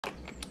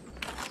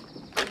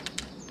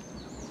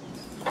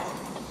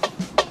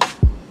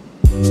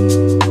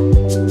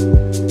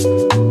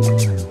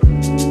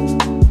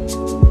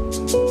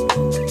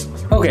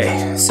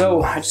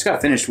I just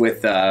got finished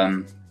with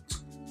a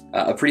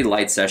pretty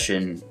light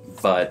session,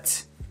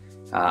 but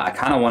I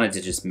kind of wanted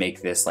to just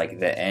make this like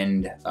the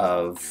end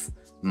of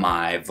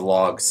my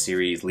vlog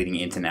series leading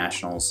into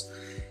nationals.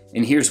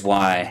 And here's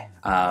why.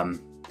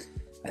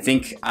 I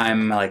think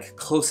I'm like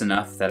close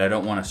enough that I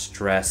don't want to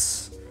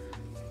stress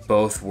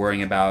both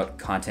worrying about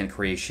content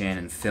creation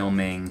and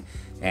filming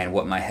and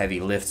what my heavy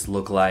lifts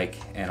look like,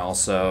 and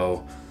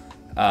also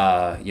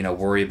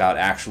worry about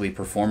actually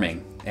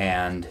performing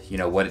and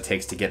what it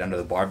takes to get under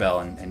the barbell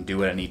and do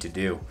what I need to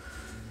do.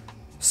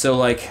 So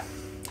like,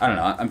 I don't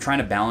know, I'm trying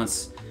to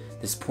balance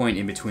this point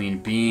in between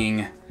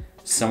being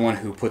someone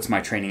who puts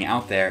my training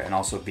out there and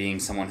also being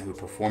someone who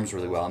performs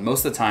really well. And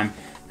most of the time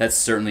that's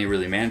certainly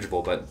really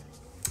manageable, but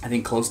I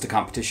think close to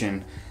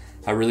competition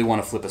I really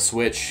want to flip a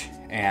switch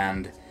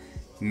and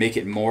make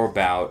it more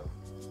about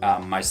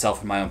myself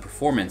and my own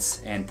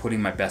performance and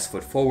putting my best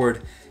foot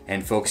forward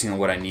and focusing on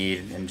what I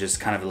need and just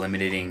kind of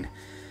eliminating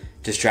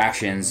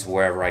distractions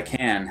wherever I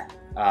can.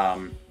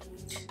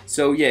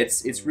 So yeah,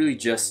 it's really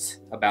just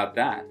about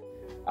that.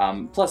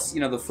 Plus,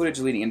 the footage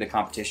leading into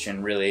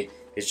competition really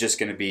is just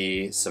going to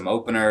be some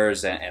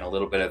openers and a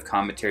little bit of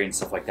commentary and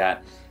stuff like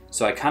that.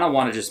 So I kind of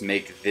want to just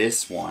make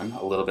this one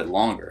a little bit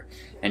longer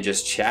and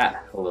just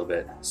chat a little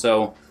bit.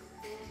 So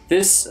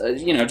this,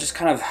 just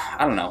kind of,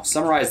 I don't know,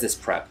 summarize this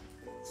prep.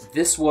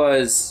 This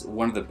was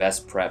one of the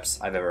best preps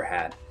I've ever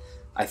had.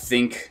 I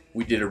think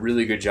we did a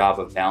really good job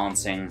of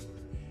balancing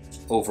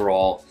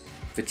overall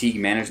fatigue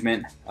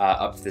management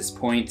up to this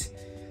point.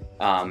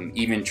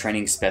 Even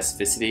training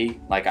specificity.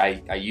 Like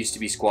I used to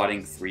be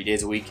squatting 3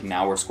 days a week, and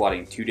now we're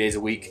squatting 2 days a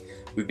week.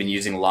 We've been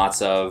using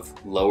lots of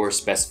lower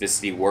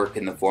specificity work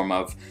in the form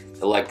of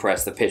the leg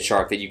press, the pit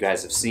shark that you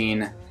guys have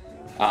seen.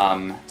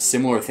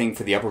 Similar thing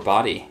for the upper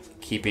body,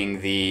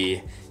 keeping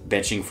the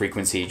benching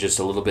frequency just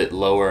a little bit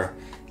lower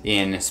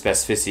in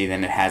specificity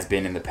than it has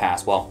been in the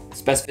past. Well,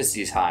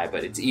 specificity is high,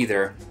 but it's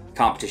either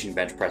competition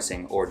bench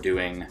pressing or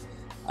doing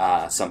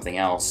something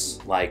else,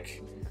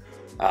 like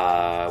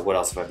what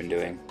else have I been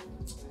doing?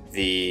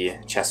 The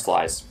chest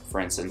flies, for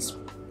instance.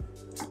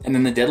 And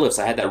then the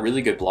deadlifts, I had that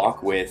really good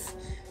block with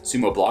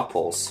sumo block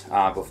pulls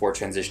before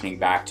transitioning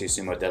back to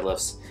sumo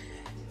deadlifts.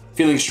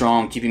 Feeling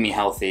strong, keeping me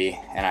healthy,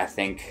 and I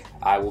think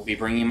I will be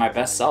bringing my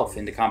best self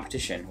into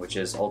competition, which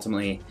is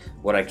ultimately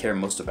what I care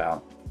most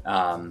about.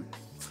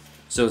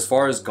 So as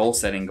far as goal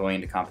setting going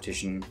into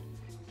competition,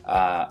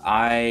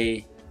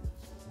 I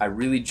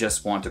really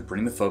just want to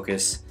bring the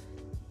focus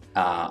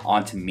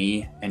onto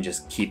me and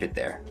just keep it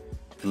there.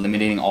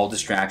 Eliminating all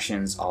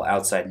distractions, all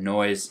outside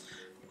noise,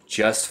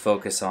 just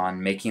focus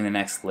on making the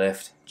next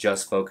lift,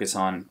 just focus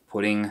on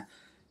putting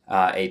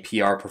a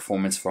PR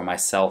performance for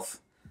myself,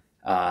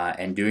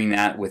 and doing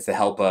that with the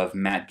help of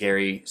Matt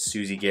Gary,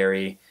 Susie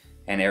Gary,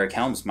 and Eric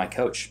Helms, my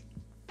coach.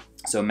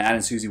 So Matt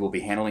and Susie will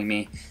be handling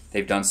me.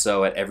 They've done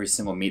so at every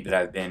single meet that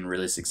I've been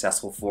really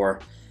successful for,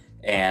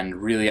 and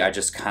really I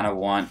just kind of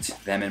want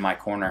them in my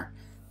corner.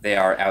 They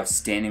are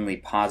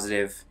outstandingly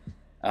positive,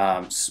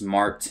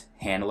 smart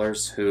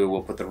handlers who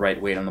will put the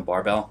right weight on the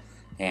barbell,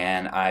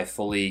 and I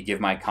fully give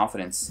my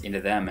confidence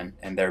into them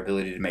and their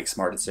ability to make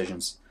smart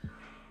decisions.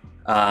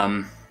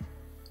 And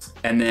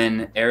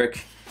then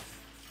Eric,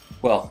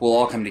 well, we'll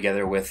all come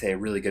together with a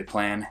really good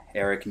plan.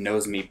 Eric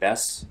knows me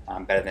best,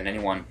 better than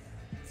anyone,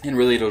 and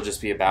really it'll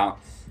just be about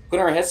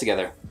putting our heads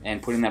together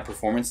and putting that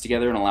performance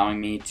together and allowing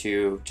me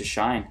to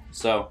shine.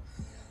 So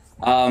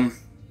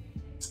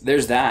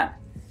there's that.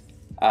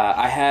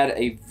 I had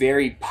a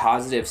very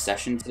positive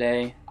session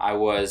today. I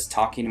was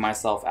talking to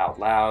myself out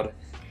loud.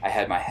 I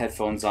had my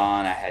headphones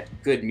on. I had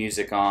good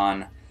music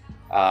on.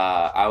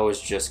 I was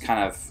just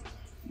kind of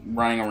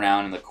running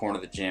around in the corner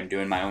of the gym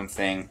doing my own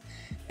thing.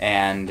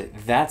 And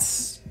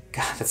that's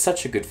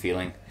such a good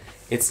feeling.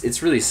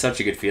 It's really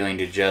such a good feeling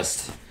to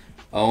just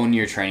own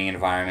your training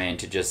environment,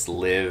 to just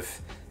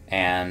live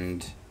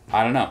and,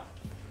 I don't know,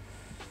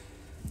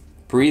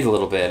 breathe a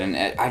little bit. And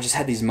I just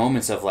had these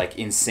moments of like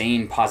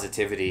insane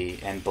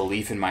positivity and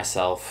belief in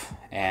myself,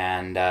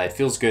 and it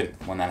feels good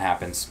when that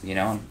happens,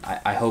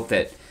 I hope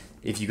that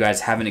if you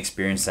guys haven't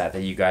experienced that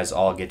you guys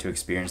all get to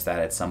experience that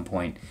at some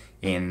point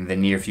in the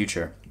near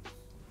future.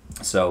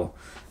 So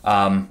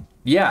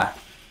yeah,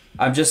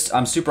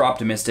 I'm super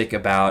optimistic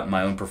about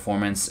my own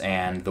performance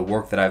and the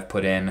work that I've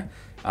put in.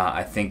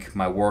 I think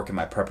my work and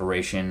my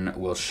preparation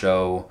will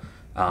show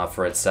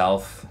for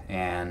itself,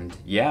 and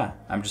yeah,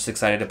 I'm just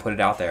excited to put it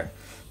out there.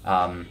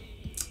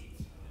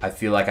 I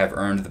feel like I've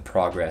earned the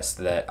progress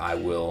that I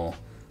will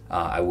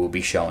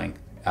be showing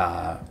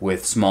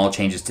with small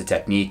changes to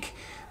technique,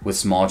 with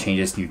small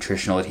changes to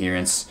nutritional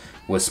adherence,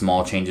 with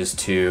small changes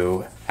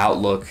to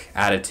outlook,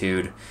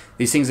 attitude.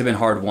 These things have been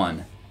hard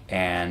won,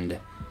 and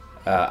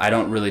I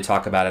don't really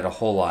talk about it a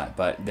whole lot,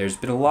 but there's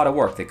been a lot of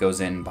work that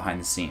goes in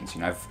behind the scenes.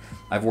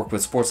 I've worked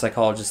with sports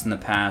psychologists in the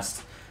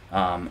past.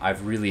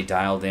 I've really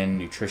dialed in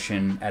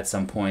nutrition at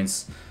some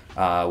points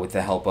with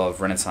the help of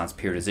Renaissance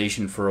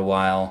periodization for a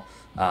while,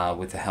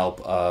 with the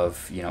help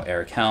of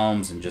Eric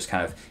Helms, and just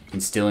kind of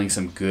instilling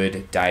some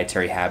good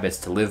dietary habits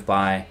to live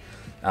by.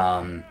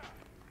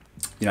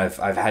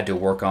 I've had to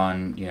work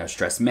on,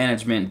 stress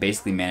management,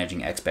 basically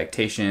managing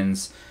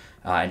expectations,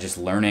 and just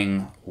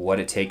learning what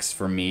it takes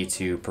for me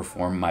to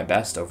perform my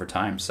best over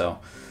time. So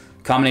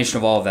combination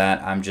of all of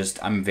that, I'm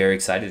very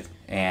excited.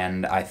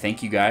 And I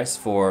thank you guys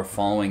for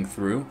following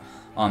through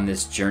on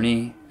this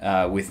journey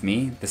with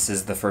me. This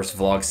is the first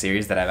vlog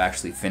series that I've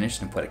actually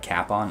finished and put a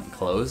cap on and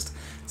closed.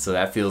 So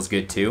that feels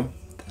good too.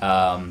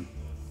 And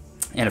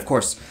of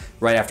course,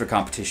 right after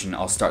competition,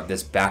 I'll start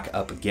this back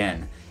up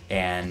again.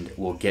 And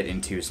we'll get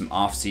into some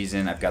off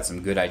season. I've got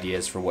some good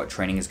ideas for what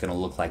training is going to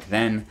look like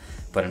then,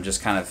 but I'm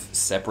just kind of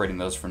separating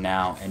those for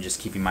now and just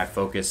keeping my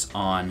focus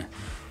on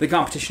the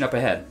competition up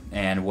ahead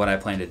and what I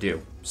plan to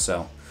do.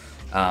 So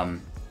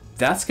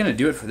that's going to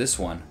do it for this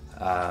one.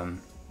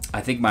 I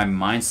think my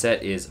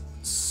mindset is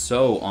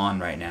so on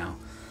right now.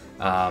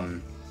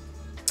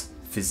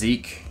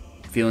 Physique,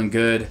 feeling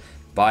good.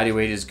 Body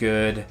weight is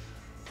good.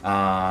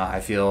 I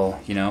feel,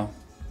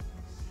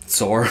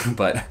 sore,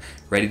 but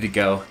ready to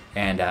go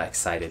and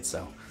excited.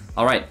 So,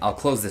 all right, I'll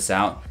close this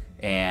out.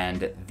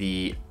 And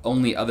the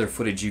only other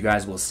footage you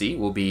guys will see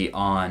will be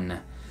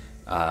on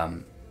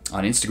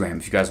Instagram.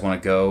 If you guys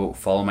want to go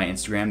follow my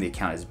Instagram, the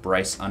account is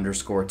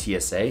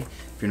Bryce_TSA.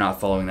 If you're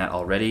not following that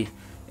already.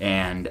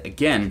 And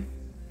again,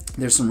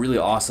 there's some really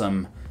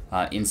awesome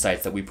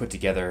insights that we put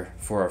together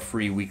for our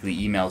free weekly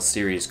email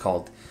series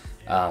called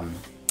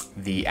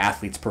the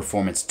Athlete's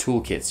Performance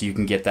Toolkit. So you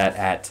can get that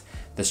at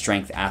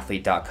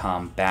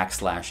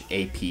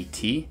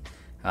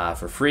thestrengthathlete.com/APT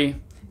for free.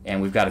 And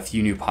we've got a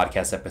few new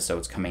podcast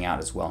episodes coming out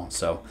as well.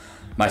 So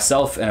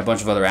myself and a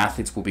bunch of other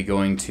athletes will be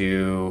going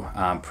to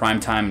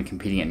primetime and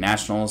competing at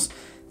nationals.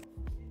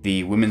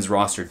 The women's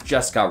roster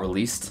just got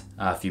released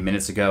a few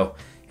minutes ago,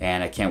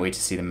 and I can't wait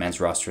to see the men's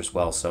roster as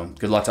well. So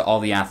good luck to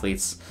all the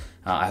athletes.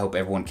 I hope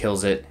everyone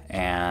kills it,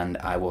 and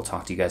I will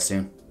talk to you guys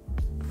soon.